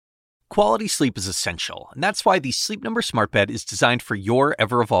Quality sleep is essential, and that's why the Sleep Number Smart Bed is designed for your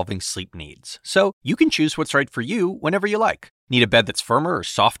ever-evolving sleep needs. So you can choose what's right for you whenever you like. Need a bed that's firmer or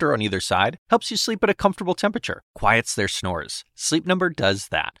softer on either side? Helps you sleep at a comfortable temperature. Quiets their snores. Sleep Number does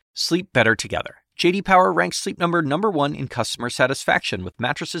that. Sleep better together. J.D. Power ranks Sleep Number #1 in customer satisfaction with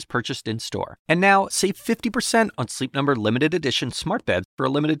mattresses purchased in-store. And now, save 50% on Sleep Number limited edition smart beds for a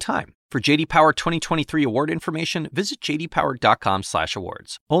limited time. For J.D. Power 2023 award information, visit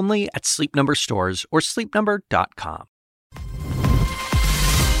jdpower.com/awards. Only at Sleep Number stores or sleepnumber.com.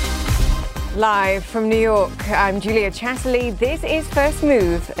 Live from New York, I'm Julia Chatterley. This is First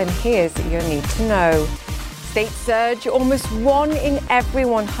Move, and here's your need to know. State surge, almost 1 in every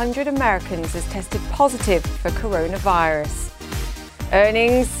 100 Americans has tested positive for coronavirus.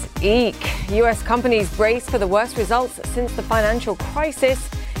 Earnings, eek. U.S. companies brace for the worst results since the financial crisis.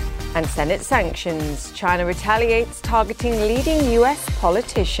 And Senate sanctions. China retaliates, targeting leading U.S.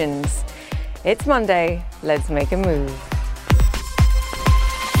 politicians. It's Monday. Let's make a move.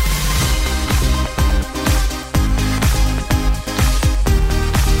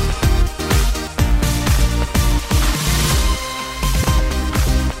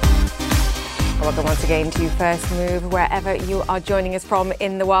 Welcome once again to First Move, wherever you are joining us from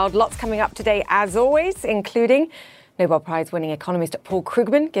in the world. Lots coming up today, as always, including Nobel Prize-winning economist Paul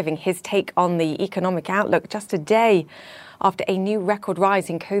Krugman giving his take on the economic outlook just a day after a new record rise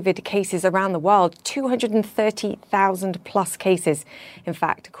in COVID cases around the world, 230,000 plus cases. In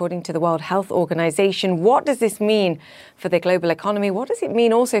fact, according to the World Health Organization, what does this mean for the global economy? What does it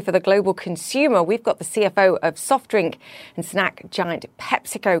mean also for the global consumer? We've got the CFO of soft drink and snack giant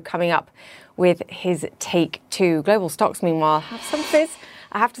PepsiCo coming up with his take too. Global stocks, meanwhile, have some fizz,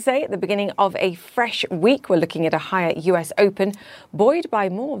 I have to say, at the beginning of a fresh week. We're looking at a higher US Open, buoyed by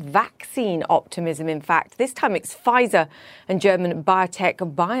more vaccine optimism, in fact. This time it's Pfizer and German biotech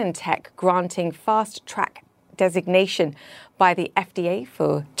BioNTech granting fast-track designation by the FDA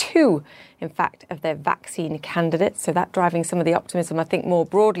for 2, in fact, of their vaccine candidates. So that driving some of the optimism, I think, more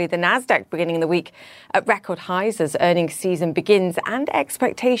broadly. The Nasdaq beginning the week at record highs as earnings season begins, and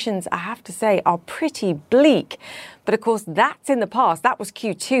expectations, I have to say, are pretty bleak. But of course, that's in the past. That was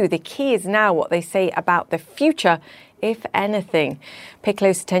Q2. The key is now what they say about the future, if anything. Pay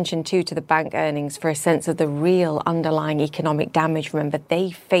close attention too to the bank earnings for a sense of the real underlying economic damage. Remember,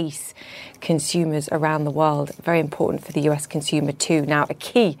 they face consumers around the world. Very important for the US consumer too. Now, a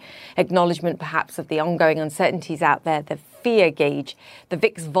key acknowledgement perhaps of the ongoing uncertainties out there, the fear gauge, the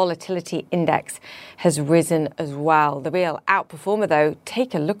VIX volatility index has risen as well. The real outperformer, though,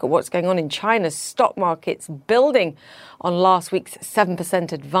 take a look at what's going on in China's stock markets, building on last week's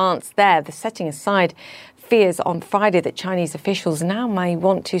 7% advance there. The setting aside fears on Friday that Chinese officials now may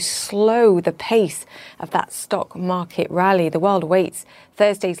want to slow the pace of that stock market rally. The world waits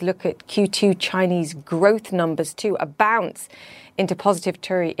Thursday's look at Q2 Chinese growth numbers too. A bounce into positive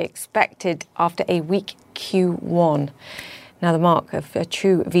territory expected after a weak Q1. Now, the mark of a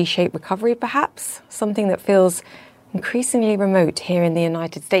true V-shaped recovery, perhaps, something that feels increasingly remote here in the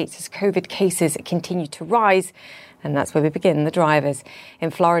United States as COVID cases continue to rise. And that's where we begin, the drivers.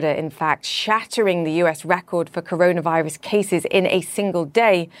 In Florida, in fact, shattering the US record for coronavirus cases in a single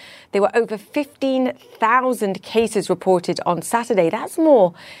day. There were over 15,000 cases reported on Saturday. That's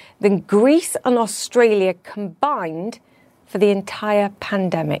more than Greece and Australia combined for the entire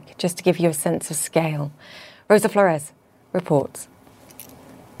pandemic, just to give you a sense of scale. Rosa Flores reports.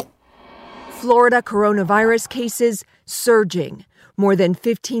 Florida coronavirus cases surging. More than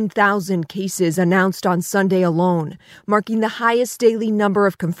 15,000 cases announced on Sunday alone, marking the highest daily number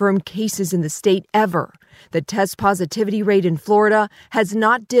of confirmed cases in the state ever. The test positivity rate in Florida has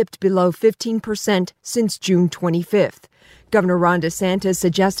not dipped below 15% since June 25th. Governor Ron DeSantis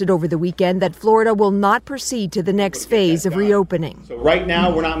suggested over the weekend that Florida will not proceed to the next phase of reopening. So right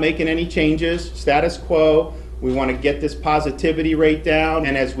now, we're not making any changes, status quo. We want to get this positivity rate down,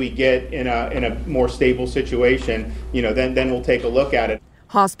 and as we get in a more stable situation, then we'll take a look at it.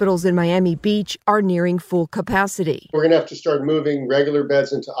 Hospitals in Miami Beach are nearing full capacity. We're going to have to start moving regular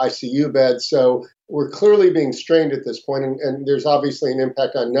beds into ICU beds, so we're clearly being strained at this point, and there's obviously an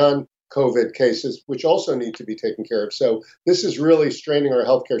impact on non-COVID cases, which also need to be taken care of. So this is really straining our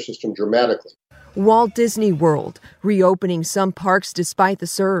healthcare system dramatically. Walt Disney World reopening some parks despite the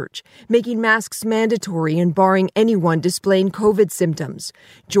surge, making masks mandatory and barring anyone displaying COVID symptoms.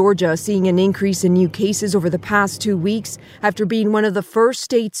 Georgia seeing an increase in new cases over the past 2 weeks after being one of the first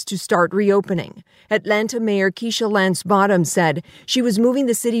states to start reopening. Atlanta Mayor Keisha Lance Bottoms said she was moving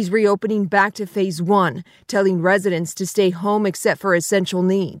the city's reopening back to phase 1, telling residents to stay home except for essential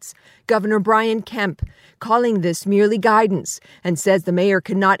needs. Governor Brian Kemp, calling this merely guidance and says the mayor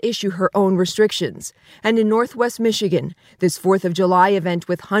cannot issue her own restrictions. And in Northwest Michigan, this 4th of July event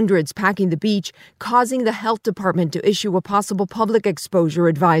with hundreds packing the beach causing the health department to issue a possible public exposure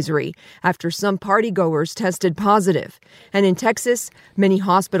advisory after some partygoers tested positive. And in Texas, many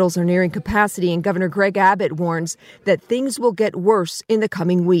hospitals are nearing capacity, and Governor Greg Abbott warns that things will get worse in the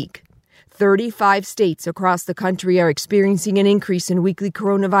coming week. 35 states across the country are experiencing an increase in weekly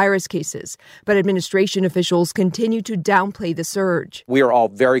coronavirus cases, but administration officials continue to downplay the surge. We are all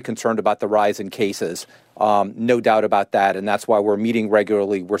very concerned about the rise in cases, no doubt about that, and that's why we're meeting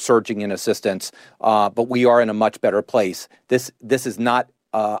regularly. We're surging in assistance, but we are in a much better place. This is not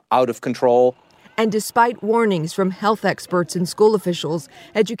out of control. And despite warnings from health experts and school officials,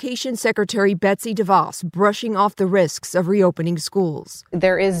 Education Secretary Betsy DeVos brushing off the risks of reopening schools.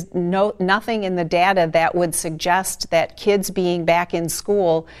 There is nothing in the data that would suggest that kids being back in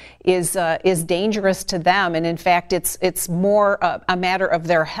school is dangerous to them. And in fact, it's more a matter of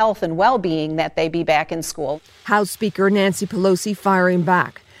their health and well-being that they be back in school. House Speaker Nancy Pelosi firing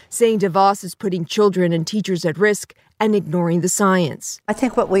back, saying DeVos is putting children and teachers at risk and ignoring the science. I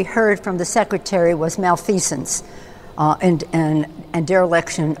think what we heard from the secretary was malfeasance and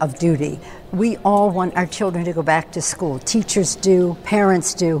dereliction of duty. We all want our children to go back to school. Teachers do,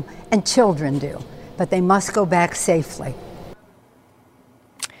 parents do, and children do. But they must go back safely.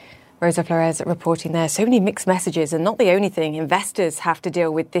 Rosa Flores reporting there. So many mixed messages, and not the only thing investors have to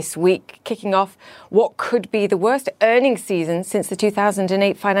deal with this week, kicking off what could be the worst earnings season since the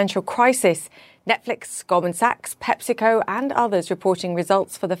 2008 financial crisis. Netflix, Goldman Sachs, PepsiCo and others reporting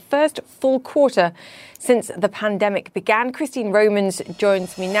results for the first full quarter since the pandemic began. Christine Romans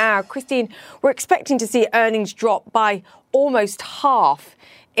joins me now. Christine, we're expecting to see earnings drop by almost half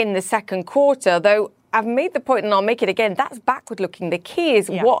in the second quarter, though I've made the point and I'll make it again. That's backward looking. The key is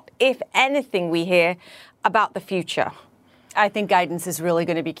what, if anything, we hear about the future. I think guidance is really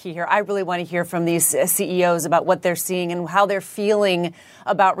going to be key here. I really want to hear from these CEOs about what they're seeing and how they're feeling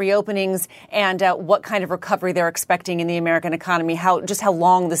about reopenings and what kind of recovery they're expecting in the American economy, how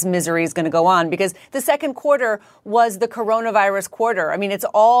long this misery is going to go on. Because the second quarter was the coronavirus quarter. I mean, it's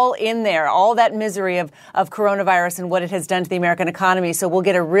all in there, all that misery of coronavirus and what it has done to the American economy. So we'll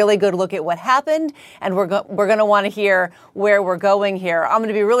get a really good look at what happened, and we're going to want to hear where we're going here. I'm going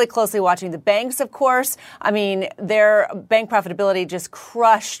to be really closely watching the banks, of course. I mean, their bank profitability just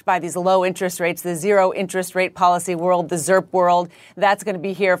crushed by these low interest rates, the zero interest rate policy world, the ZIRP world. That's going to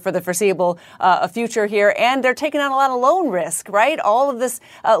be here for the foreseeable future here. And they're taking on a lot of loan risk, right? All of this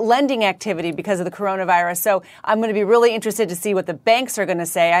lending activity because of the coronavirus. So I'm going to be really interested to see what the banks are going to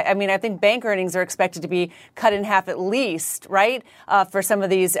say. I mean, I think bank earnings are expected to be cut in half at least, right? For some of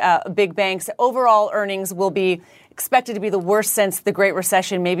these big banks. Overall earnings will be expected to be the worst since the Great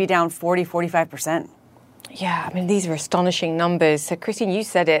Recession, maybe down 45%. Yeah, I mean, these are astonishing numbers. So, Christine, you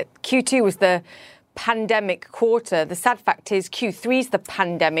said it. Q2 was the pandemic quarter. The sad fact is Q3 is the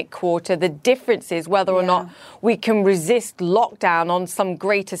pandemic quarter. The difference is whether or not we can resist lockdown on some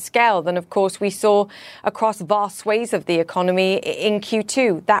greater scale than, of course, we saw across vast swathes of the economy in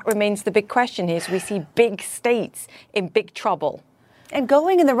Q2. That remains the big question here. So we see big states in big trouble. And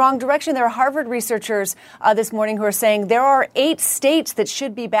going in the wrong direction. There are Harvard researchers this morning who are saying there are 8 states that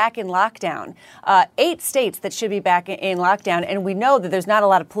should be back in lockdown. 8 states that should be back in lockdown. And we know that there's not a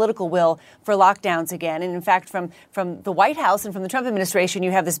lot of political will for lockdowns again. And in fact, from the White House and from the Trump administration,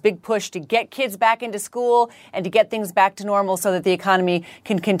 you have this big push to get kids back into school and to get things back to normal so that the economy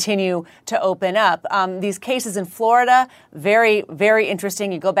can continue to open up. These cases in Florida, very, very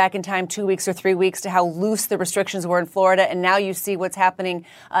interesting. You go back in time 2 weeks or 3 weeks to how loose the restrictions were in Florida. And now you see what's happening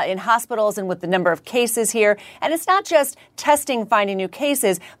in hospitals and with the number of cases here. And it's not just testing, finding new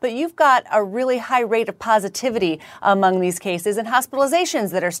cases, but you've got a really high rate of positivity among these cases and hospitalizations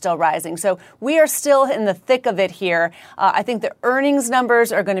that are still rising. So we are still in the thick of it here. I think the earnings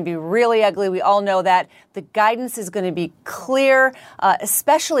numbers are going to be really ugly. We all know that. The guidance is going to be clear,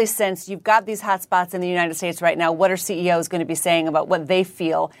 especially since you've got these hotspots in the United States right now. What are CEOs going to be saying about what they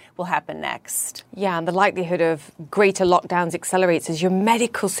feel will happen next? Yeah, and the likelihood of greater lockdowns accelerates as your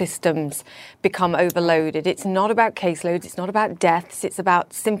medical systems become overloaded. It's not about caseloads. It's not about deaths. It's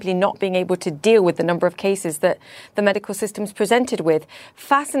about simply not being able to deal with the number of cases that the medical system's presented with.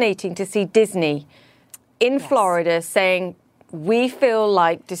 Fascinating to see Disney in Florida saying, we feel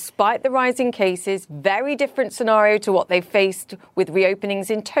like despite the rising cases, very different scenario to what they faced with reopenings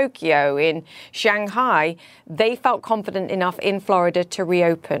in Tokyo, in Shanghai, they felt confident enough in Florida to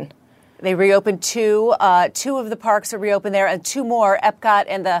reopen. They reopened two. Two of the parks are reopened there, and two more, Epcot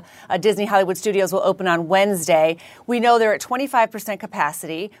and the Disney Hollywood Studios, will open on Wednesday. We know they're at 25%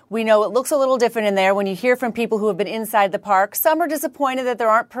 capacity. We know it looks a little different in there. When you hear from people who have been inside the park, some are disappointed that there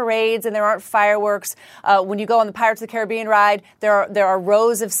aren't parades and there aren't fireworks. When you go on the Pirates of the Caribbean ride, there are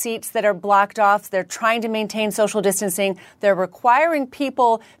rows of seats that are blocked off. They're trying to maintain social distancing. They're requiring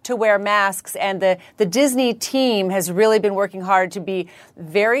people to wear masks, and the Disney team has really been working hard to be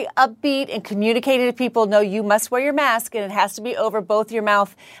very upbeat and communicating to people, no, you must wear your mask, and it has to be over both your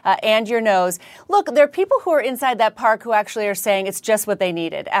mouth and your nose. Look, there are people who are inside that park who actually are saying it's just what they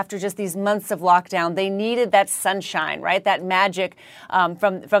needed. After just these months of lockdown, they needed that sunshine, right? That magic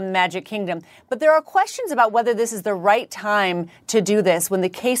from the Magic Kingdom. But there are questions about whether this is the right time to do this when the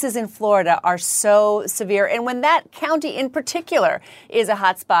cases in Florida are so severe, and when that county in particular is a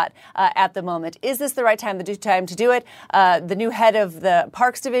hot spot at the moment. Is this the right time to do it? The new head of the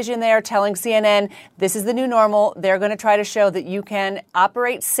Parks Division there telling CNN this is the new normal. They're going to try to show that you can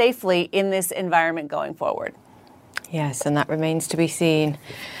operate safely in this environment going forward. Yes, and that remains to be seen.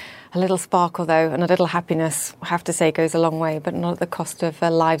 A little sparkle, though, and a little happiness, I have to say, goes a long way, but not at the cost of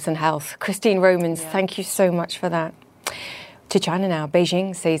lives and health. Christine Romans, thank you so much for that. To China now.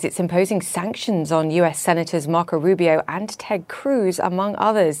 Beijing says it's imposing sanctions on US Senators Marco Rubio and Ted Cruz, among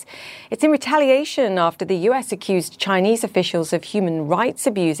others. It's in retaliation after the US accused Chinese officials of human rights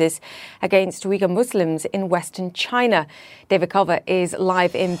abuses against Uyghur Muslims in Western China. David Culver is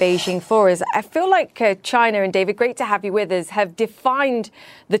live in Beijing for us. I feel like China, and David, great to have you with us, have defined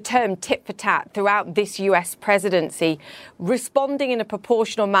the term tit for tat throughout this US presidency, responding in a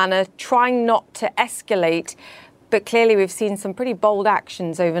proportional manner, trying not to escalate. But clearly we've seen some pretty bold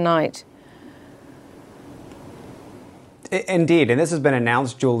actions overnight. Indeed, and this has been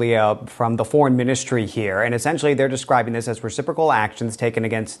announced, Julia, from the foreign ministry here. And essentially they're describing this as reciprocal actions taken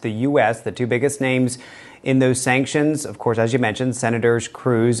against the U.S., the two biggest names in those sanctions, of course, as you mentioned, Senators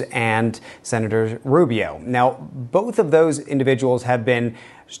Cruz and Senator Rubio. Now, both of those individuals have been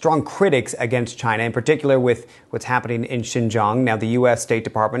strong critics against China, in particular with what's happening in Xinjiang. Now, the U.S. State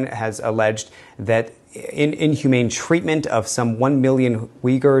Department has alleged that inhumane treatment of some 1 million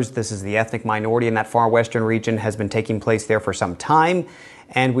Uyghurs, this is the ethnic minority in that far western region, has been taking place there for some time.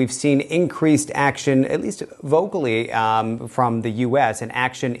 And we've seen increased action, at least vocally, from the U.S. and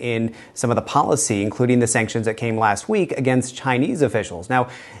action in some of the policy, including the sanctions that came last week against Chinese officials. Now,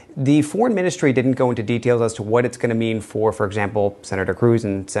 the foreign ministry didn't go into details as to what it's going to mean for example, Senator Cruz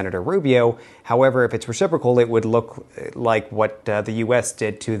and Senator Rubio. However, if it's reciprocal, it would look like what the U.S.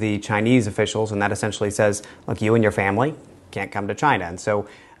 did to the Chinese officials. And that essentially says, look, you and your family can't come to China. And so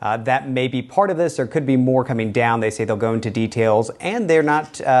that may be part of this. There could be more coming down. They say they'll go into details, and they're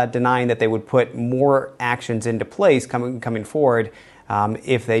not denying that they would put more actions into place coming forward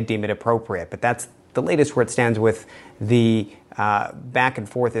if they deem it appropriate. But that's the latest where it stands with the back and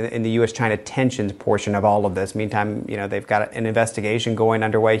forth in the U.S.-China tensions portion of all of this. Meantime, they've got an investigation going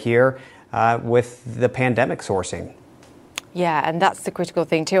underway here with the pandemic sourcing. Yeah, and that's the critical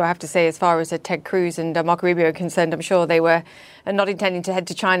thing too. I have to say, as far as Ted Cruz and Marco Rubio are concerned, I'm sure they were not intending to head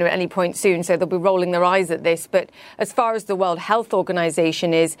to China at any point soon, so they'll be rolling their eyes at this. But as far as the World Health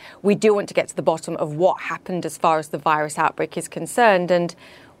Organization is, we do want to get to the bottom of what happened as far as the virus outbreak is concerned. And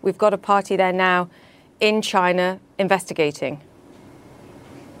we've got a party there now in China investigating.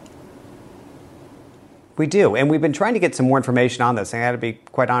 We do, and we've been trying to get some more information on this. I got to be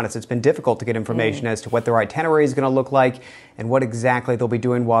quite honest, it's been difficult to get information as to what their itinerary is going to look like and what exactly they'll be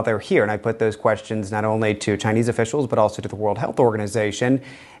doing while they're here. And I put those questions not only to Chinese officials, but also to the World Health Organization.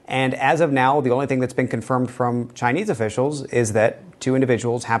 And as of now, the only thing that's been confirmed from Chinese officials is that 2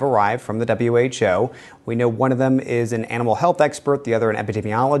 individuals have arrived from the WHO. We know one of them is an animal health expert, the other an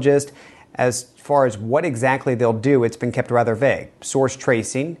epidemiologist. As far as what exactly they'll do, it's been kept rather vague. Source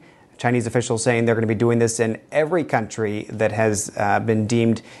tracing. Chinese officials saying they're going to be doing this in every country that has been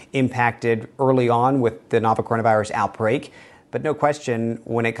deemed impacted early on with the novel coronavirus outbreak. But no question,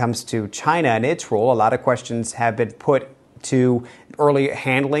 when it comes to China and its role, a lot of questions have been put to early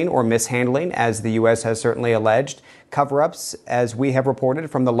handling or mishandling, as the U.S. has certainly alleged, cover-ups, as we have reported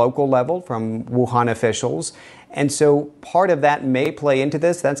from the local level, from Wuhan officials. And so part of that may play into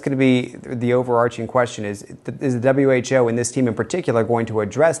this. That's going to be the overarching question is the WHO and this team in particular going to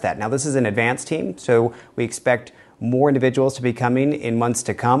address that? Now, this is an advanced team, so we expect more individuals to be coming in months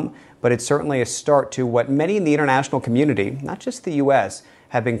to come. But it's certainly a start to what many in the international community, not just the U.S.,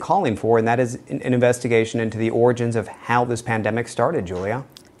 have been calling for, and that is an investigation into the origins of how this pandemic started, Julia.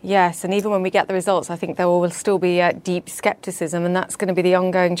 Yes, and even when we get the results, I think there will still be deep skepticism, and that's going to be the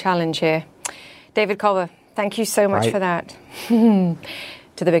ongoing challenge here. David Culver, thank you so much for that.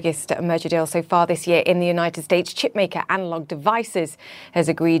 To To the biggest merger deal so far this year in the United States, chipmaker Analog Devices has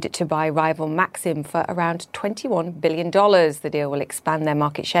agreed to buy rival Maxim for around $21 billion. The deal will expand their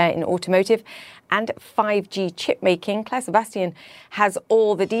market share in automotive and 5G chip making. Claire Sebastian has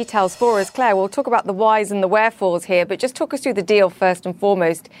all the details for us. Claire, we'll talk about the whys and the wherefores here, but just talk us through the deal first and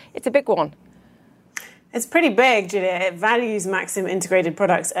foremost. It's a big one. It's pretty big, Julia. It values Maxim integrated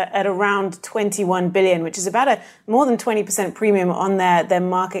products at around $21 billion, which is about a more than 20% premium on their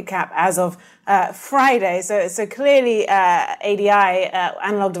market cap as of Friday. So clearly ADI,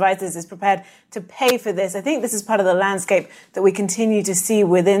 Analog Devices, is prepared to pay for this. I think this is part of the landscape that we continue to see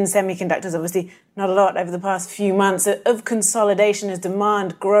within semiconductors. Obviously, not a lot over the past few months of consolidation as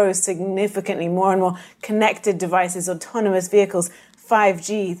demand grows significantly. More and more connected devices, autonomous vehicles,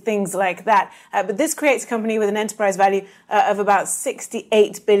 5G, things like that. But this creates a company with an enterprise value of about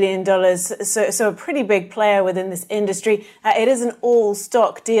 $68 billion. So a pretty big player within this industry. It is an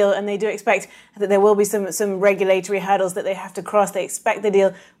all-stock deal, and they do expect that there will be some regulatory hurdles that they have to cross. They expect the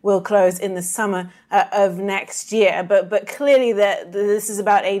deal will close in the summer of next year. But clearly this is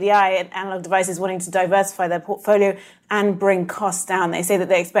about ADI and Analog Devices wanting to diversify their portfolio and bring costs down. They say that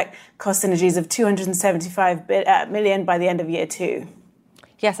they expect cost synergies of $275 million by the end of year 2.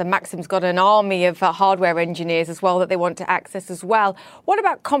 Yes, and Maxim's got an army of hardware engineers as well that they want to access as well. What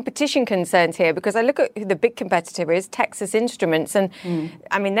about competition concerns here? Because I look at who the big competitor is, Texas Instruments, and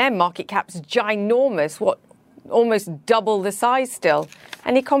I mean, their market cap's ginormous, almost double the size still.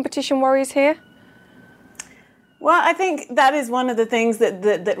 Any competition worries here? Well, I think that is one of the things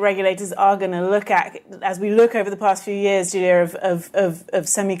that regulators are going to look at as we look over the past few years, Julia, of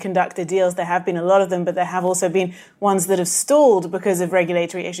semiconductor deals. There have been a lot of them, but there have also been ones that have stalled because of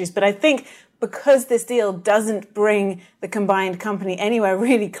regulatory issues. But I think because this deal doesn't bring the combined company anywhere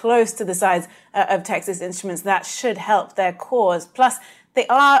really close to the size of Texas Instruments, that should help their cause. Plus, they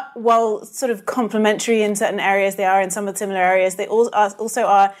are, while sort of complementary in certain areas, they are in somewhat similar areas. They also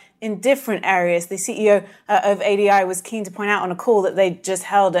are in different areas. The CEO of ADI was keen to point out on a call that they just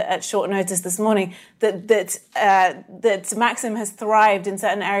held at short notice this morning that Maxim has thrived in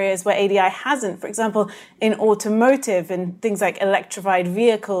certain areas where ADI hasn't. For example, in automotive and things like electrified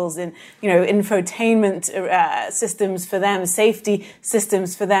vehicles, and infotainment systems for them, safety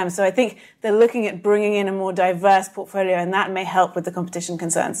systems for them. So I think they're looking at bringing in a more diverse portfolio, and that may help with the competition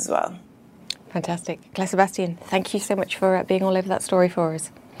concerns as well. Fantastic. Claire Sebastian, thank you so much for being all over that story for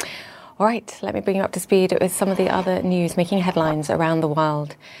us. All right, let me bring you up to speed with some of the other news making headlines around the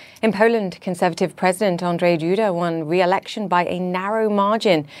world. In Poland, Conservative President Andrzej Duda won re-election by a narrow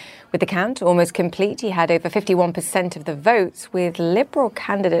margin. With the count almost complete, he had over 51% of the votes, with Liberal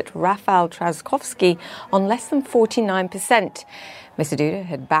candidate Rafał Trzaskowski on less than 49%. Mr. Duda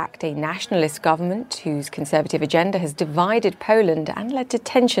had backed a nationalist government whose conservative agenda has divided Poland and led to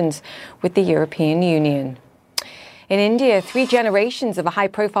tensions with the European Union. In India, 3 generations of a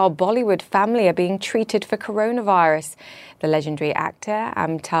high-profile Bollywood family are being treated for coronavirus. The legendary actor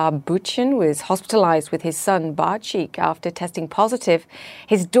Amitabh Bachchan was hospitalized with his son Bajik after testing positive.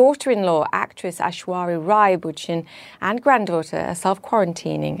 His daughter-in-law, actress Aishwarya Rai Bachchan, and granddaughter are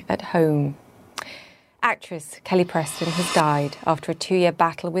self-quarantining at home. Actress Kelly Preston has died after a 2-year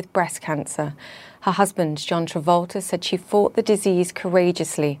battle with breast cancer. Her husband, John Travolta, said she fought the disease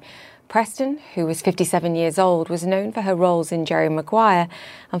courageously. Preston, who was 57 years old, was known for her roles in Jerry Maguire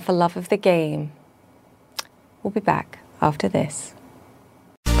and for Love of the Game. We'll be back after this.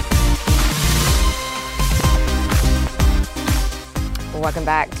 Welcome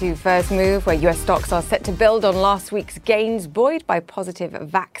back to First Move, where US stocks are set to build on last week's gains, buoyed by positive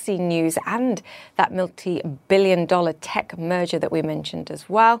vaccine news and that multi-billion-dollar tech merger that we mentioned as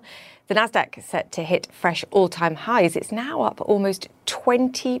well. The Nasdaq is set to hit fresh all-time highs. It's now up almost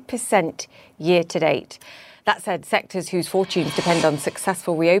 20% year to date. That said, sectors whose fortunes depend on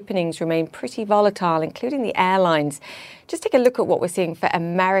successful reopenings remain pretty volatile, including the airlines. Just take a look at what we're seeing for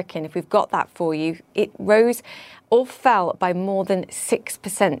American. If we've got that for you, it rose or fell by more than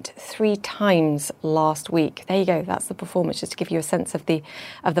 6%, 3 times last week. There you go. That's the performance, just to give you a sense of the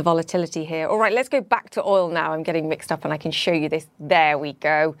volatility here. All right, let's go back to oil now. I'm getting mixed up and I can show you this. There we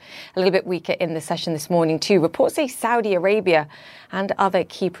go. A little bit weaker in the session this morning too. Reports say Saudi Arabia and other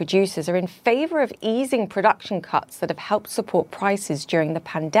key producers are in favor of easing production cuts that have helped support prices during the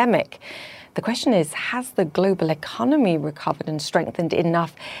pandemic. The question is, has the global economy recovered and strengthened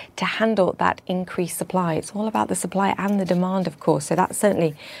enough to handle that increased supply? It's all about the supply and the demand, of course. So that's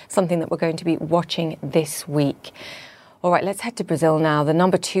certainly something that we're going to be watching this week. All right, let's head to Brazil now, the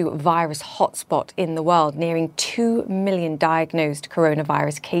number 2 virus hotspot in the world, nearing 2 million diagnosed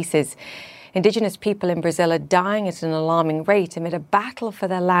coronavirus cases. Indigenous people in Brazil are dying at an alarming rate amid a battle for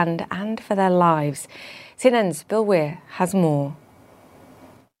their land and for their lives. CNN's Bill Weir has more.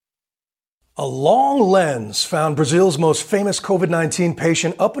 A long lens found Brazil's most famous COVID-19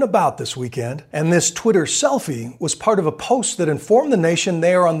 patient up and about this weekend, and this Twitter selfie was part of a post that informed the nation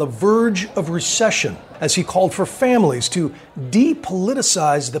they are on the verge of recession, as he called for families to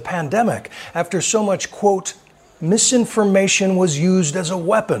depoliticize the pandemic after so much, quote, misinformation was used as a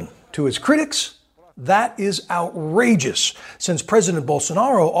weapon. To his critics, that is outrageous, since President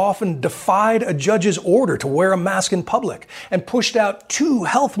Bolsonaro often defied a judge's order to wear a mask in public and pushed out 2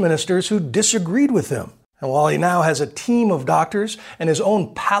 health ministers who disagreed with him. And while he now has a team of doctors and his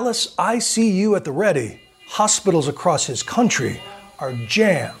own palace ICU at the ready, hospitals across his country are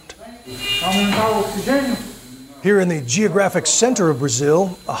jammed. Here in the geographic center of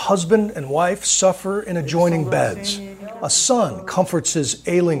Brazil, a husband and wife suffer in adjoining beds. A son comforts his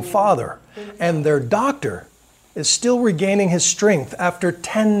ailing father, and their doctor is still regaining his strength after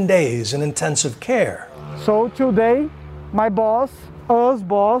 10 days in intensive care. So today, my boss,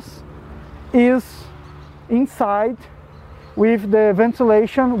 is inside with the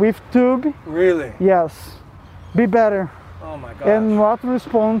ventilation, with tube. Really? Yes. Be better. Oh my God. And not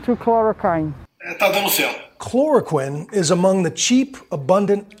respond to chloroquine. Chloroquine is among the cheap,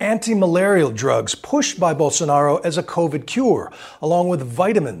 abundant anti-malarial drugs pushed by Bolsonaro as a COVID cure, along with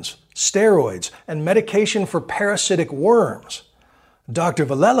vitamins, steroids, and medication for parasitic worms. Dr.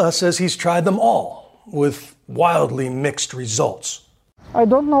 Vilela says he's tried them all, with wildly mixed results. I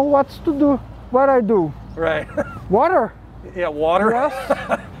don't know what to do. What I do? Right. Water. Yeah, water.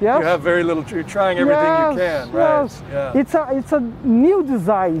 Yes. Yes. You have very little. You're trying everything you can, right? Yes. Yeah. It's a new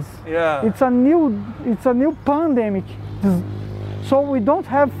disease. Yeah. It's a new pandemic. So we don't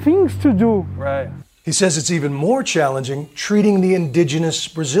have things to do. Right. He says it's even more challenging treating the indigenous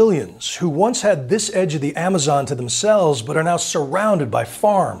Brazilians who once had this edge of the Amazon to themselves but are now surrounded by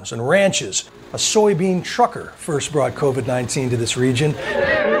farms and ranches. A soybean trucker first brought COVID-19 to this region.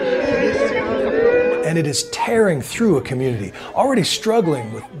 And it is tearing through a community already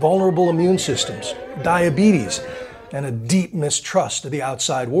struggling with vulnerable immune systems, diabetes, and a deep mistrust of the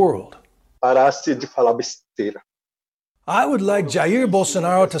outside world. I would like Jair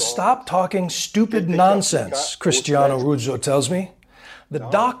Bolsonaro to stop talking stupid nonsense, Cristiano Ruzzo tells me. The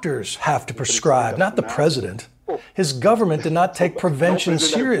doctors have to prescribe, not the president. His government did not take prevention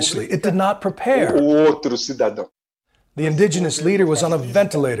seriously. It did not prepare. The indigenous leader was on a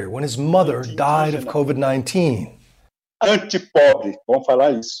ventilator when his mother died of COVID-19.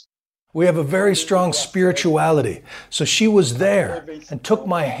 We have a very strong spirituality, so she was there and took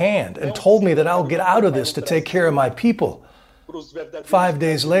my hand and told me that I'll get out of this to take care of my people. 5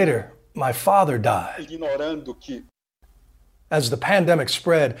 days later, my father died. As the pandemic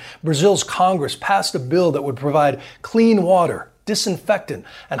spread, Brazil's Congress passed a bill that would provide clean water, disinfectant,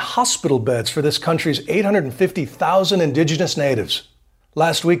 and hospital beds for this country's 850,000 indigenous natives.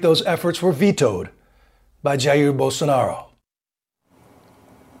 Last week, those efforts were vetoed by Jair Bolsonaro.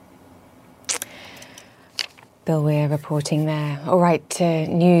 Bill Weir reporting there. All right,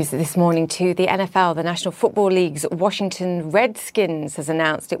 news this morning too. The NFL, the National Football League's Washington Redskins, has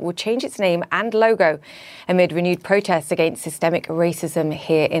announced it will change its name and logo amid renewed protests against systemic racism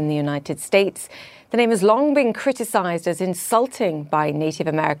here in the United States. The name has long been criticised as insulting by Native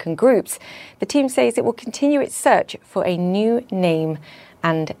American groups. The team says it will continue its search for a new name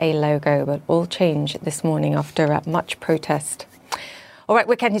and a logo, but all change this morning after much protest. All right,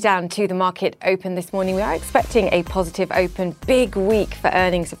 we're counting down to the market open this morning. We are expecting a positive open. Big week for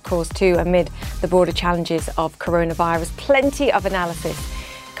earnings, of course, too, amid the broader challenges of coronavirus. Plenty of analysis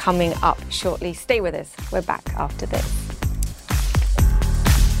coming up shortly. Stay with us. We're back after this.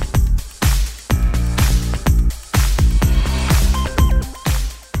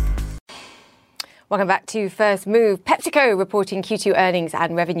 Welcome back to First Move. PepsiCo reporting Q2 earnings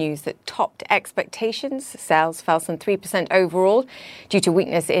and revenues that topped expectations. Sales fell some 3% overall due to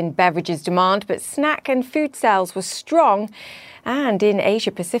weakness in beverages demand, but snack and food sales were strong. And in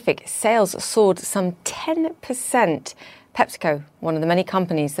Asia Pacific, sales soared some 10%. PepsiCo, one of the many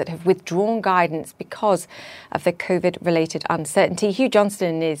companies that have withdrawn guidance because of the COVID-related uncertainty. Hugh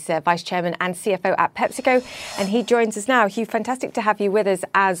Johnston is Vice Chairman and CFO at PepsiCo, and he joins us now. Hugh, fantastic to have you with us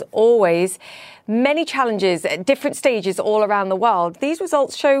as always. Many challenges at different stages all around the world. These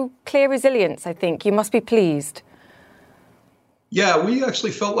results show clear resilience, I think. You must be pleased. Yeah, we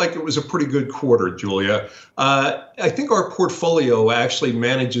actually felt like it was a pretty good quarter, Julia. I think our portfolio actually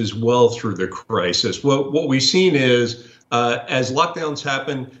manages well through the crisis. What we've seen is as lockdowns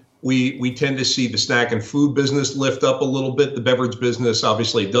happen, we tend to see the snack and food business lift up a little bit. The beverage business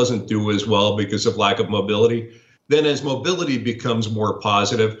obviously doesn't do as well because of lack of mobility. Then as mobility becomes more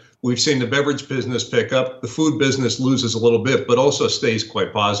positive, we've seen the beverage business pick up. The food business loses a little bit, but also stays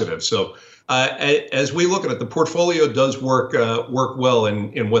quite positive. So as we look at it, the portfolio does work well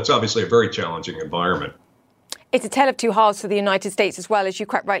in what's obviously a very challenging environment. It's a tale of two halves for the United States as well. As you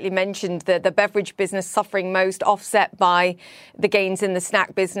quite rightly mentioned, the beverage business suffering most, offset by the gains in the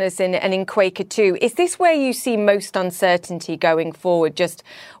snack business and in Quaker too. Is this where you see most uncertainty going forward, just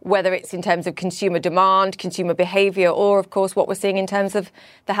whether it's in terms of consumer demand, consumer behaviour, or, of course, what we're seeing in terms of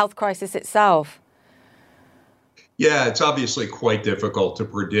the health crisis itself? Yeah, it's obviously quite difficult to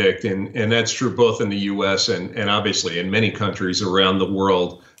predict, and that's true both in the U.S. and obviously in many countries around the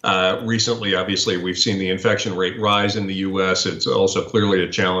world. Recently, obviously, we've seen the infection rate rise in the U.S. It's also clearly a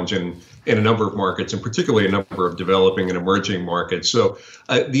challenge in a number of markets, and particularly a number of developing and emerging markets. So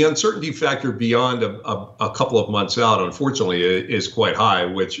the uncertainty factor beyond a couple of months out, unfortunately, is quite high,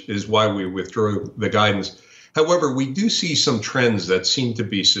 which is why we withdrew the guidance. However, we do see some trends that seem to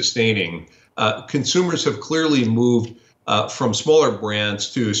be sustaining. Consumers have clearly moved from smaller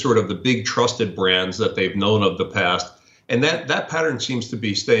brands to sort of the big trusted brands that they've known of the past. And that pattern seems to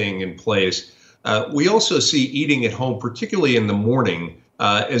be staying in place. We also see eating at home, particularly in the morning,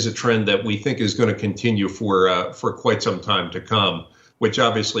 as a trend that we think is going to continue for quite some time to come, which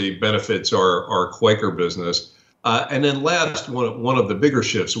obviously benefits our Quaker business. And then last, one of the bigger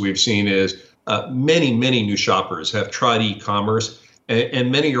shifts we've seen is many new shoppers have tried e-commerce.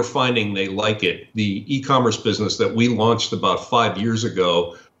 And many are finding they like it. The e-commerce business that we launched about 5 years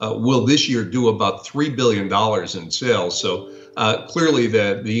ago will this year do about $3 billion in sales. So clearly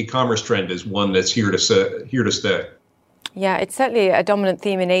the e-commerce trend is one that's here to stay. Yeah, it's certainly a dominant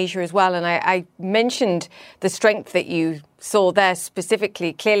theme in Asia as well. And I mentioned the strength that you saw there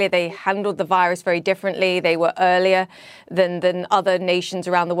specifically. Clearly, they handled the virus very differently. They were earlier than other nations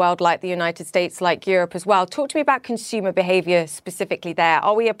around the world, like the United States, like Europe as well. Talk to me about consumer behavior specifically there.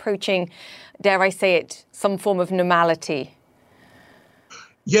 Are we approaching, dare I say it, some form of normality?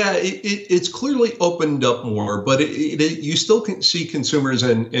 Yeah, it's clearly opened up more, but you still can see consumers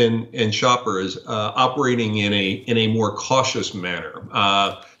and shoppers operating in a more cautious manner.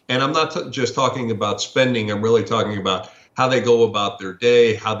 And I'm not just talking about spending. I'm really talking about how they go about their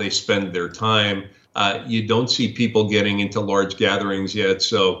day, how they spend their time. You don't see people getting into large gatherings yet.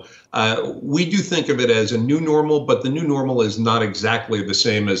 So we do think of it as a new normal, but the new normal is not exactly the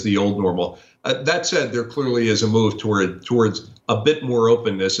same as the old normal. That said, there clearly is a move towards a bit more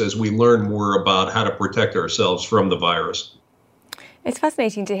openness as we learn more about how to protect ourselves from the virus. It's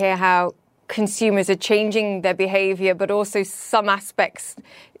fascinating to hear how consumers are changing their behaviour, but also some aspects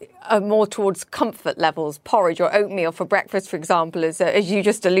are more towards comfort levels, porridge or oatmeal for breakfast, for example, as you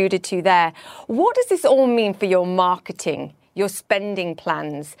just alluded to there. What does this all mean for your marketing, your spending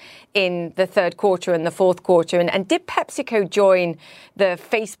plans in the third quarter and the fourth quarter? And did PepsiCo join the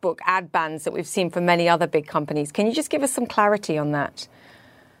Facebook ad bans that we've seen from many other big companies? Can you just give us some clarity on that?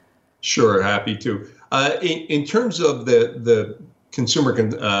 Sure, happy to. In terms of the consumer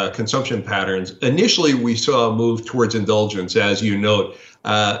consumption patterns, initially we saw a move towards indulgence, as you note.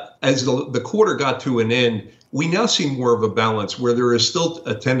 As the quarter got to an end, we now see more of a balance where there is still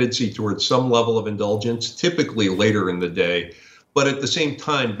a tendency towards some level of indulgence, typically later in the day, but at the same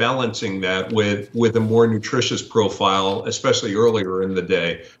time balancing that with a more nutritious profile, especially earlier in the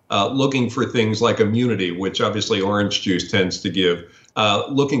day, looking for things like immunity, which obviously orange juice tends to give,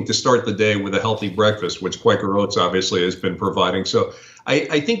 looking to start the day with a healthy breakfast, which Quaker Oats obviously has been providing. So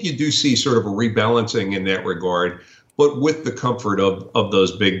I think you do see sort of a rebalancing in that regard, but with the comfort of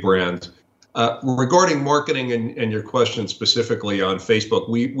those big brands. Regarding marketing and your question specifically on Facebook,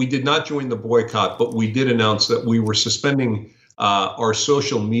 we did not join the boycott, but we did announce that we were suspending our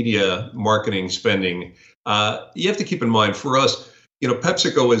social media marketing spending. You have to keep in mind, for us,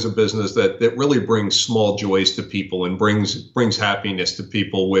 PepsiCo is a business that really brings small joys to people and brings happiness to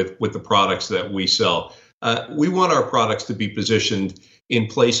people with the products that we sell. We want our products to be positioned in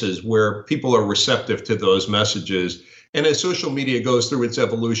places where people are receptive to those messages. And as social media goes through its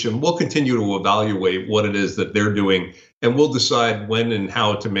evolution, we'll continue to evaluate what it is that they're doing, and we'll decide when and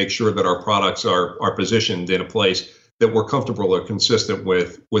how to make sure that our products are positioned in a place that we're comfortable or consistent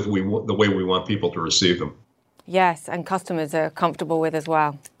with the way we want people to receive them. Yes, and customers are comfortable with as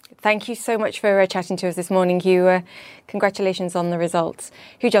well. Thank you so much for chatting to us this morning, Hugh. Congratulations on the results.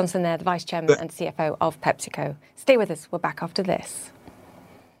 Hugh Johnson there, the Vice Chairman and CFO of PepsiCo. Stay with us. We're back after this.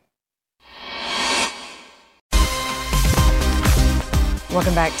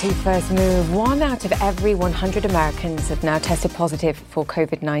 Welcome back to First Move. 1 out of every 100 Americans have now tested positive for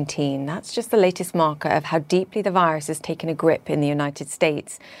COVID-19. That's just the latest marker of how deeply the virus has taken a grip in the United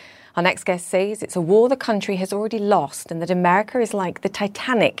States. Our next guest says it's a war the country has already lost and that America is like the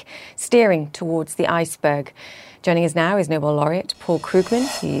Titanic steering towards the iceberg. Joining us now is Nobel laureate Paul Krugman.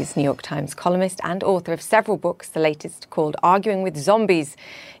 He's New York Times columnist and author of several books, the latest called Arguing with Zombies,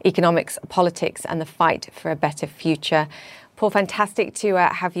 Economics, Politics and the Fight for a Better Future. Paul, fantastic to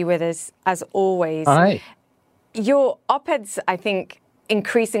have you with us, as always. Hi. Your op-eds, I think,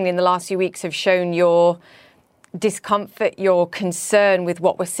 increasingly in the last few weeks have shown your discomfort, your concern with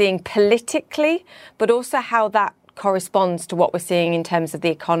what we're seeing politically, but also how that corresponds to what we're seeing in terms of the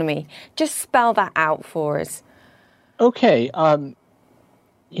economy. Just spell that out for us. Okay.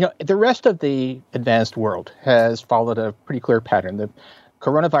 The rest of the advanced world has followed a pretty clear pattern. The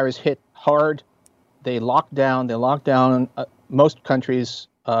coronavirus hit hard. They locked down. Most countries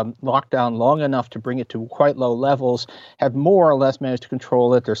locked down long enough to bring it to quite low levels, have more or less managed to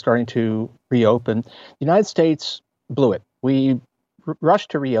control it. They're starting to reopen. The United States blew it. We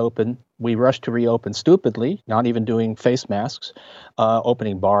rushed to reopen. We rushed to reopen stupidly, not even doing face masks,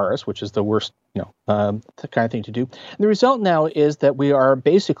 opening bars, which is the worst, the kind of thing to do. And the result now is that we are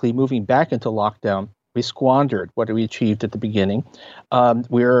basically moving back into lockdown. We squandered what we achieved at the beginning.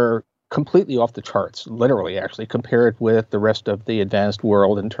 We're completely off the charts, literally, actually, compared with the rest of the advanced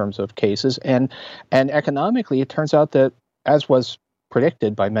world in terms of cases. And economically, it turns out that, as was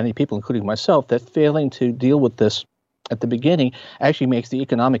predicted by many people, including myself, that failing to deal with this at the beginning actually makes the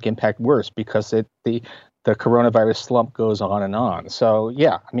economic impact worse because the coronavirus slump goes on and on. So,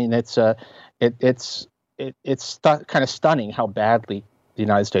 yeah, I mean, it's kind of stunning how badly the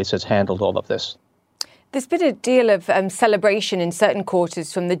United States has handled all of this. There's been a deal of celebration in certain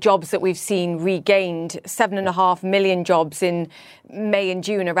quarters from the jobs that we've seen regained, 7.5 million jobs in May and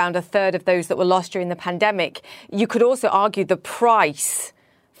June, around a third of those that were lost during the pandemic. You could also argue the price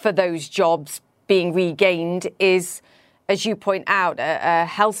for those jobs being regained is, as you point out, a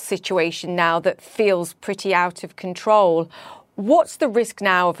health situation now that feels pretty out of control. What's the risk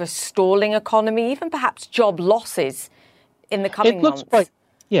now of a stalling economy, even perhaps job losses in the coming months?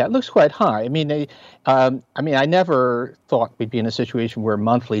 Yeah, it looks quite high. I mean, I never thought we'd be in a situation where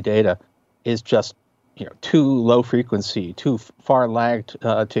monthly data is just, too low frequency, too far lagged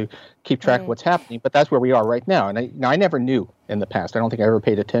to keep track of what's happening. But that's where we are right now. And I never knew in the past. I don't think I ever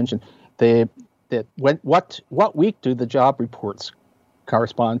paid attention. What week do the job reports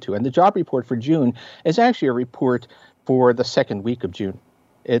correspond to? And the job report for June is actually a report for the second week of June.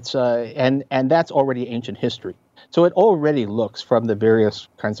 It's and that's already ancient history. So it already looks, from the various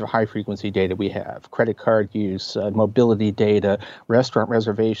kinds of high-frequency data we have, credit card use, mobility data, restaurant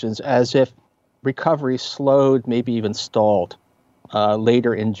reservations, as if recovery slowed, maybe even stalled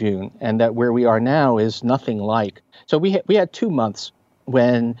later in June, and that where we are now is nothing like. So we had 2 months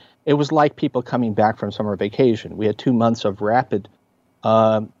when it was like people coming back from summer vacation. We had 2 months of rapid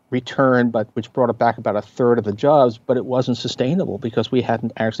return, but which brought it back about a third of the jobs, but it wasn't sustainable because we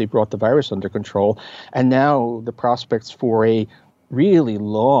hadn't actually brought the virus under control. And now the prospects for a really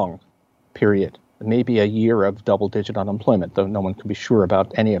long period, maybe a year of double-digit unemployment, though no one can be sure about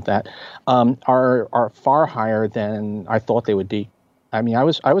any of that, are far higher than I thought they would be. I mean, I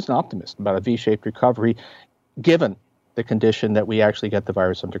was an optimist about a V-shaped recovery, given the condition that we actually get the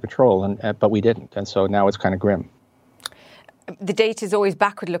virus under control, but we didn't, and so now it's kind of grim. The data is always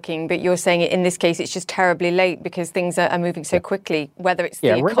backward-looking, but you're saying in this case it's just terribly late because things are moving so quickly, whether it's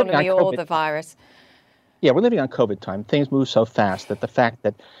the economy or the virus. Yeah, we're living on COVID time. Things move so fast that the fact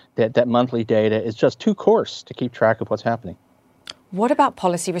that monthly data is just too coarse to keep track of what's happening. What about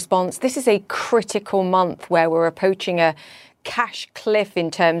policy response? This is a critical month where we're approaching a cash cliff in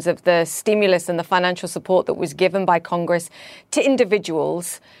terms of the stimulus and the financial support that was given by Congress to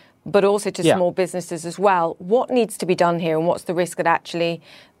individuals, but also to small businesses as well. What needs to be done here, and what's the risk that actually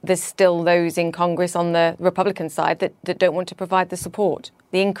there's still those in Congress on the Republican side that don't want to provide the support,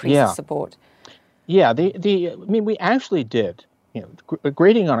 the increased support? Yeah, we actually did,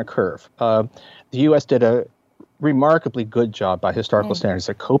 grading on a curve. The U.S. did a remarkably good job by historical standards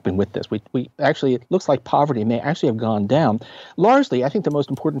at coping with this. We actually, it looks like poverty may actually have gone down. Largely, I think the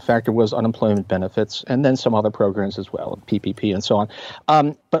most important factor was unemployment benefits and then some other programs as well, PPP and so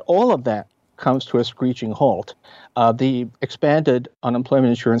on. But all of that comes to a screeching halt. The expanded unemployment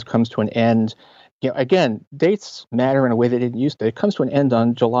insurance comes to an end. Again, dates matter in a way they didn't used to. It comes to an end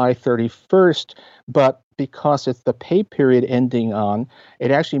on July 31st, but because it's the pay period ending on,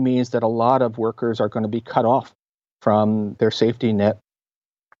 it actually means that a lot of workers are going to be cut off from their safety net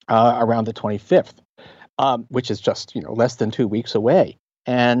around the 25th, which is just less than 2 weeks away.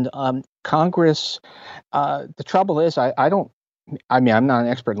 And Congress, the trouble is, I'm not an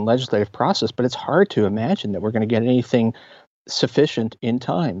expert in legislative process, but it's hard to imagine that we're going to get anything sufficient in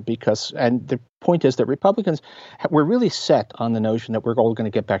time and the point is that Republicans were really set on the notion that we're all going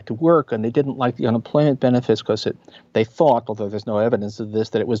to get back to work, and they didn't like the unemployment benefits because they thought, although there's no evidence of this,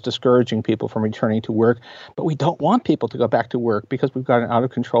 that it was discouraging people from returning to work. But we don't want people to go back to work because we've got an out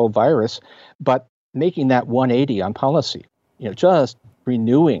of control virus. But making that 180 on policy, just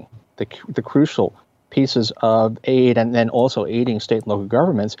renewing the crucial pieces of aid and then also aiding state and local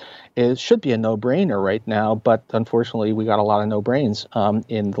governments should be a no-brainer right now. But unfortunately, we got a lot of no-brains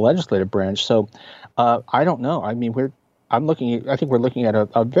in the legislative branch. So I don't know. I mean, I think we're looking at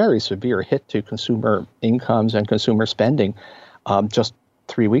a very severe hit to consumer incomes and consumer spending just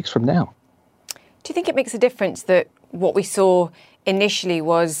 3 weeks from now. Do you think it makes a difference that what we saw initially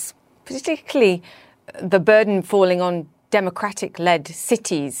was particularly the burden falling on Democratic-led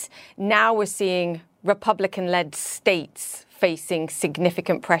cities? Now we're seeing Republican-led states facing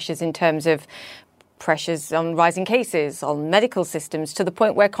significant pressures in terms of pressures on rising cases, on medical systems, to the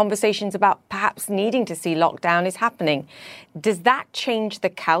point where conversations about perhaps needing to see lockdown is happening. Does that change the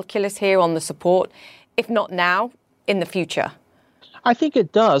calculus here on the support, if not now, in the future? I think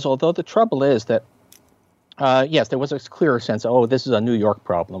it does, although the trouble is that yes, there was a clearer sense, this is a New York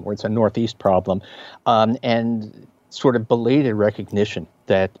problem or it's a Northeast problem, and sort of belated recognition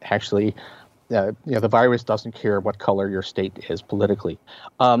that actually the virus doesn't care what color your state is politically.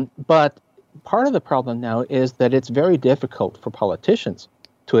 But part of the problem now is that it's very difficult for politicians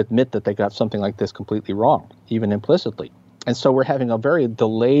to admit that they got something like this completely wrong, even implicitly. And so we're having a very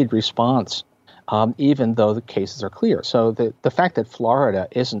delayed response, even though the cases are clear. So the fact that Florida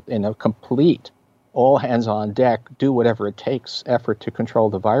isn't in a complete all hands on deck, do whatever it takes effort to control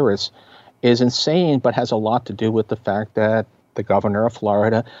the virus is insane, but has a lot to do with the fact that the governor of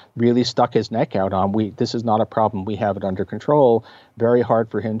Florida really stuck his neck out on, this is not a problem, we have it under control. Very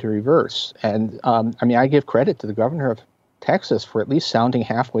hard for him to reverse. And I give credit to the governor of Texas for at least sounding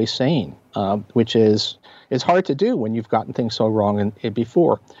halfway sane, which is hard to do when you've gotten things so wrong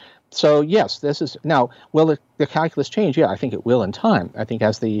before. So yes, this is now. Will the calculus change? Yeah, I think it will in time. I think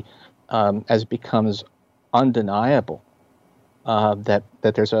as it becomes undeniable that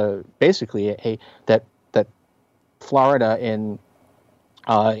there's that Florida in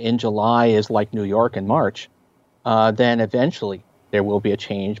July is like New York in March, then eventually there will be a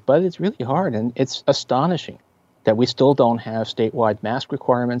change. But it's really hard, and it's astonishing that we still don't have statewide mask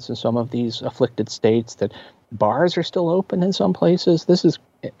requirements in some of these afflicted states, that bars are still open in some places. This is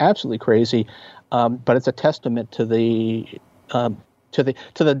absolutely crazy, but it's a testament to the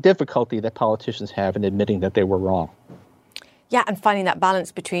difficulty that politicians have in admitting that they were wrong. Yeah, and finding that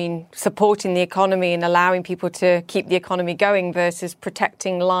balance between supporting the economy and allowing people to keep the economy going versus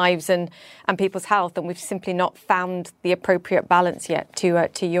protecting lives and people's health. And we've simply not found the appropriate balance yet, to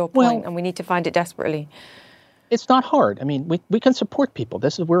your point, and we need to find it desperately. It's not hard. I mean, we can support people.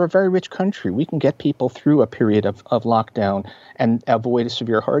 We're a very rich country. We can get people through a period of lockdown and avoid a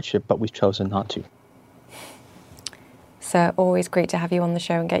severe hardship, but we've chosen not to. So always great to have you on the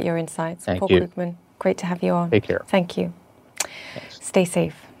show and get your insights. Thank Paul you. Krugman, great to have you on. Take care. Thank you. Thanks. Stay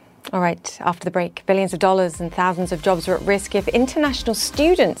safe. All right, after the break, billions of dollars and thousands of jobs are at risk if international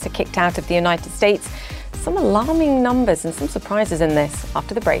students are kicked out of the United States. Some alarming numbers and some surprises in this.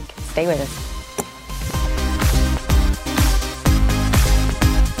 After the break, stay with us.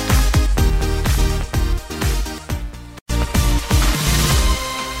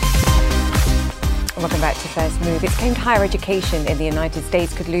 Welcome back to First Move. It's claimed higher education in the United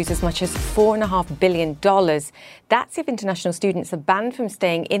States could lose as much as $4.5 billion. That's if international students are banned from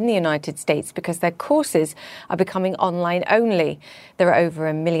staying in the United States because their courses are becoming online only. There are over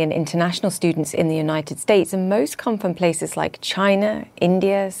 1 million international students in the United States, and most come from places like China,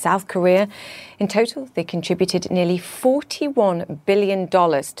 India, South Korea. In total, they contributed nearly $41 billion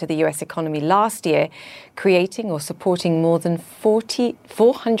to the U.S. economy last year, creating or supporting more than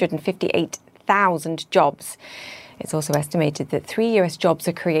 458,000 jobs. It's also estimated that 3 U.S. jobs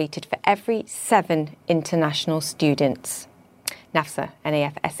are created for every 7 international students. NAFSA,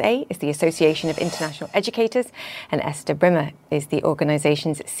 NAFSA, is the Association of International Educators, and Esther Brimmer is the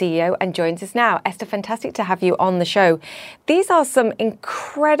organization's CEO and joins us now. Esther, fantastic to have you on the show. These are some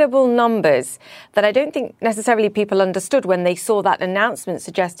incredible numbers that I don't think necessarily people understood when they saw that announcement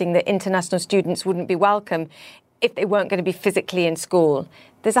suggesting that international students wouldn't be welcome if they weren't going to be physically in school.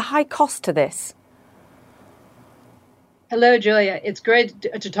 There's a high cost to this. Hello, Julia. It's great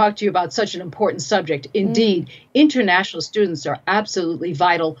to talk to you about such an important subject. Indeed, international students are absolutely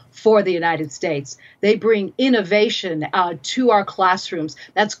vital for the United States. They bring innovation to our classrooms.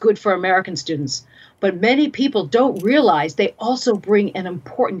 That's good for American students. But many people don't realize they also bring an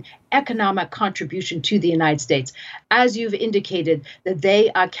important economic contribution to the United States. As you've indicated, that they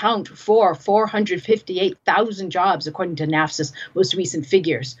account for 458,000 jobs, according to NAFSA's most recent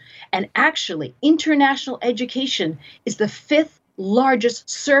figures. And actually, international education is the fifth largest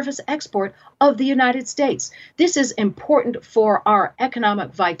service export of the United States. This is important for our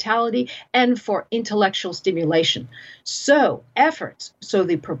economic vitality and for intellectual stimulation. So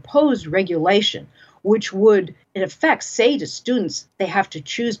the proposed regulation, which would in effect say to students they have to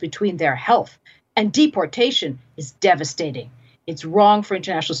choose between their health and deportation, is devastating. It's wrong for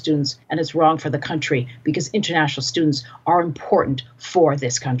international students and it's wrong for the country because international students are important for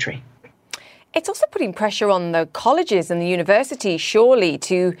this country. It's also putting pressure on the colleges and the universities, surely,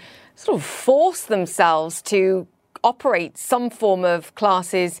 to sort of force themselves to operate some form of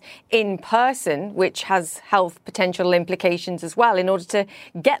classes in person, which has health potential implications as well, in order to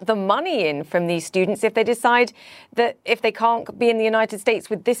get the money in from these students if they decide that if they can't be in the United States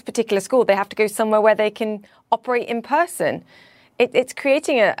with this particular school, they have to go somewhere where they can operate in person. It's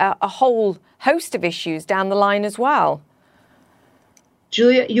creating a whole host of issues down the line as well.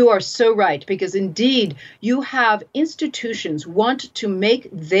 Julia, you are so right, because indeed you have institutions want to make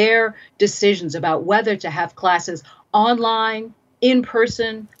their decisions about whether to have classes online, in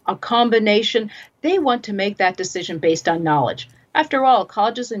person, a combination. They want to make that decision based on knowledge. After all,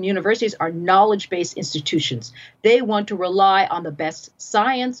 colleges and universities are knowledge-based institutions. They want to rely on the best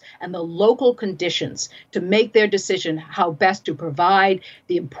science and the local conditions to make their decision how best to provide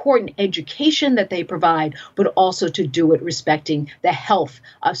the important education that they provide, but also to do it respecting the health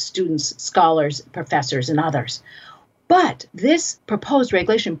of students, scholars, professors, and others. But this proposed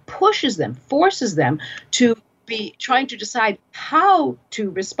regulation pushes them, forces them to be trying to decide how to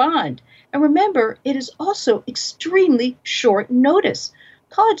respond. And remember, it is also extremely short notice.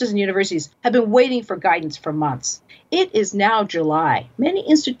 Colleges and universities have been waiting for guidance for months. It is now July. Many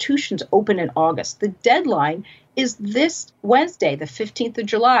institutions open in August. The deadline is this Wednesday, the 15th of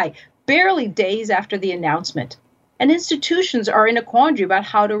July, barely days after the announcement. And institutions are in a quandary about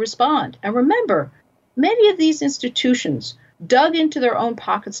how to respond. And remember, many of these institutions dug into their own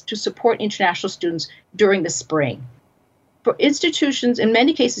pockets to support international students during the spring. For institutions, in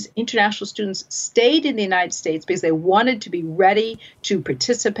many cases, international students stayed in the United States because they wanted to be ready to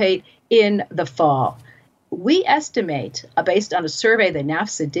participate in the fall. We estimate, based on a survey that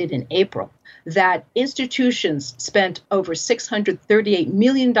NAFSA did in April, that institutions spent over $638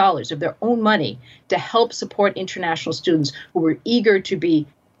 million of their own money to help support international students who were eager to be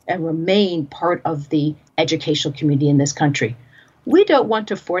and remain part of the educational community in this country. We don't want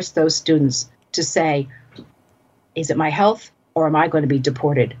to force those students to say, is it my health or am I going to be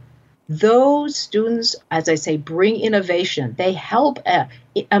deported? Those students, as I say, bring innovation. They help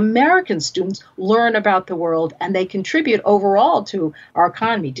American students learn about the world and they contribute overall to our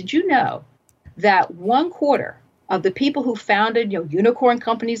economy. Did you know that 1/4 of the people who founded unicorn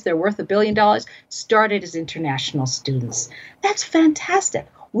companies, they're worth $1 billion, started as international students? That's fantastic.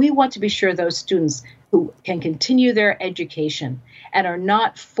 We want to be sure those students who can continue their education and are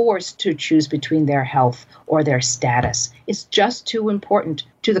not forced to choose between their health or their status. It's just too important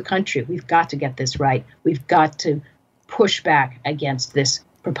to the country. We've got to get this right. We've got to push back against this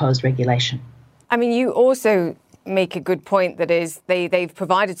proposed regulation. I mean, you also make a good point, that is, they've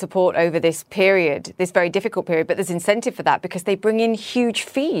provided support over this period, this very difficult period, but there's incentive for that because they bring in huge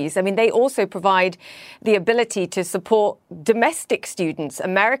fees. I mean, they also provide the ability to support domestic students,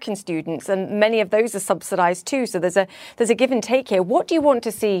 American students, and many of those are subsidized too. So there's a give and take here. What do you want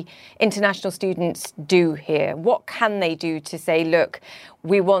to see international students do here? What can they do to say, look,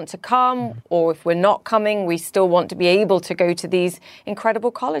 we want to come, or if we're not coming, we still want to be able to go to these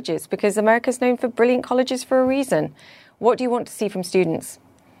incredible colleges, because America's known for brilliant colleges for a reason. What do you want to see from students?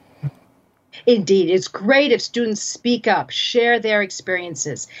 Indeed, it's great if students speak up, share their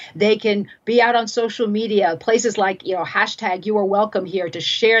experiences. They can be out on social media, places like, hashtag you are welcome here, to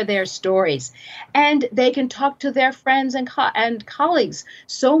share their stories. And they can talk to their friends and colleagues.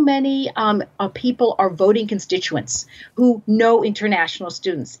 So many people are voting constituents who know international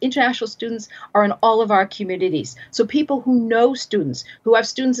students. International students are in all of our communities. So people who know students, who have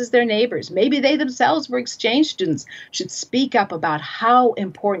students as their neighbors, maybe they themselves were exchange students, should speak up about how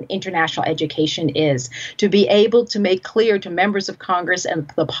important international education education is, to be able to make clear to members of Congress and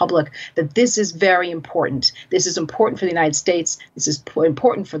the public that this is very important. This is important for the United States. This is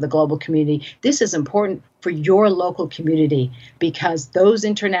important for the global community. This is important for your local community, because those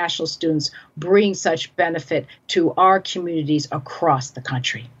international students bring such benefit to our communities across the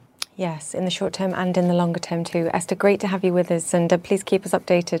country. Yes, in the short term and in the longer term too. Esther, great to have you with us, and please keep us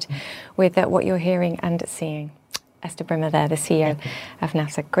updated with what you're hearing and seeing. Esther Brimmer there, the CEO of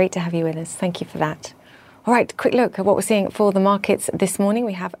NASA. Great to have you with us. Thank you for that. All right, quick look at what we're seeing for the markets this morning.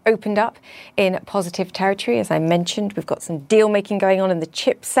 We have opened up in positive territory. As I mentioned, we've got some deal making going on in the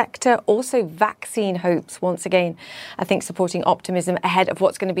chip sector. Also vaccine hopes, once again, I think supporting optimism ahead of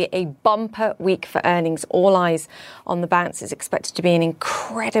what's going to be a bumper week for earnings. All eyes on the bounce. It's expected to be an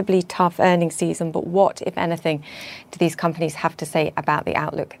incredibly tough earnings season. But what, if anything, do these companies have to say about the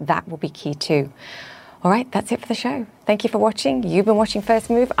outlook? That will be key too. All right, that's it for the show. Thank you for watching. You've been watching First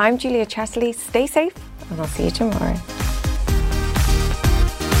Move. I'm Julia Chatterley. Stay safe, and I'll see you tomorrow.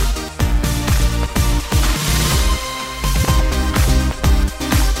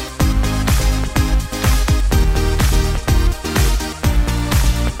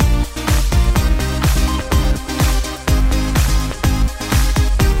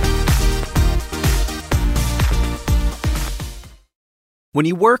 When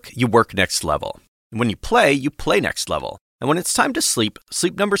you work next level. And when you play next level. And when it's time to sleep,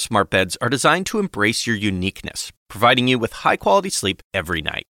 Sleep Number smart beds are designed to embrace your uniqueness, providing you with high-quality sleep every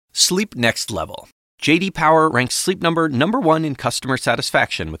night. Sleep next level. J.D. Power ranks Sleep Number #1 in customer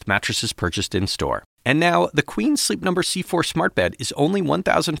satisfaction with mattresses purchased in-store. And now, the Queen Sleep Number C4 smart bed is only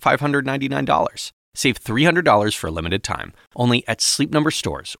 $1,599. Save $300 for a limited time, only at Sleep Number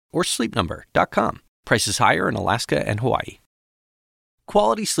stores or sleepnumber.com. Prices higher in Alaska and Hawaii.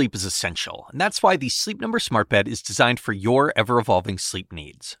 Quality sleep is essential, and that's why the Sleep Number smart bed is designed for your ever-evolving sleep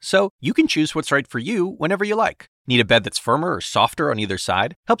needs. So you can choose what's right for you whenever you like. Need a bed that's firmer or softer on either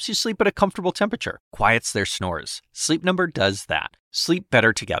side? Helps you sleep at a comfortable temperature. Quiets their snores. Sleep Number does that. Sleep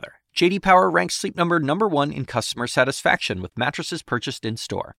better together. J.D. Power ranks Sleep Number #1 in customer satisfaction with mattresses purchased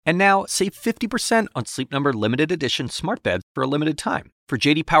in-store. And now, save 50% on Sleep Number limited edition smart beds for a limited time. For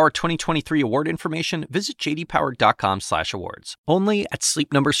J.D. Power 2023 award information, visit jdpower.com/awards. Only at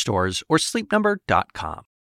Sleep Number stores or sleepnumber.com.